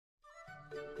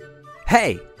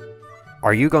Hey!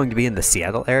 Are you going to be in the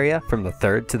Seattle area from the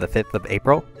 3rd to the 5th of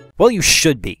April? Well, you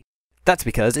should be! That's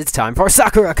because it's time for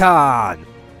Sakura-Con!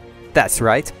 That's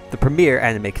right, the premier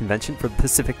anime convention for the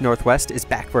Pacific Northwest is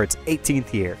back for its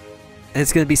 18th year. And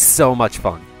it's going to be so much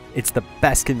fun. It's the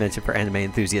best convention for anime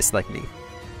enthusiasts like me.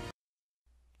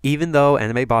 Even though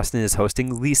Anime Boston is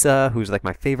hosting Lisa, who's like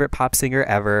my favorite pop singer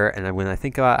ever, and when I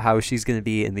think about how she's going to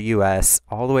be in the US,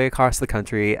 all the way across the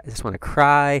country, I just want to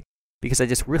cry, because I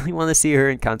just really want to see her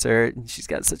in concert, and she's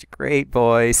got such a great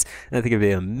voice, and I think it'd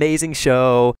be an amazing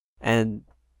show, and,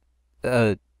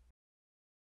 But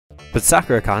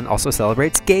Sakura-Con also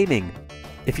celebrates gaming.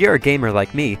 If you're a gamer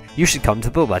like me, you should come to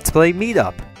the Let's Play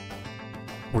Meetup.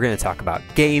 We're going to talk about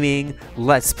gaming,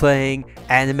 Let's Playing,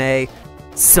 anime,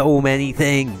 so many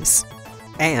things.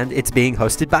 And it's being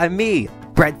hosted by me,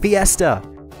 breadfiesta.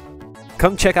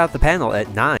 Come check out the panel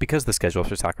at 9. Because the schedule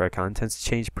for Sakura-Con tends to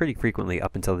change pretty frequently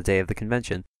up until the day of the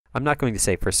convention, I'm not going to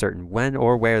say for certain when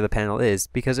or where the panel is,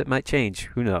 because it might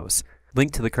change, who knows.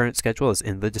 Link to the current schedule is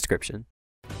in the description.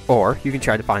 Or you can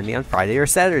try to find me on Friday or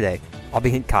Saturday. I'll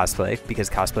be in cosplay, because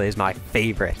cosplay is my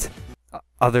favorite.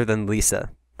 Other than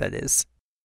Lisa, that is.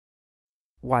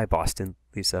 Why Boston,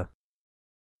 Lisa?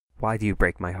 Why do you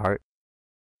break my heart?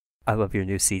 I love your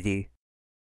new CD.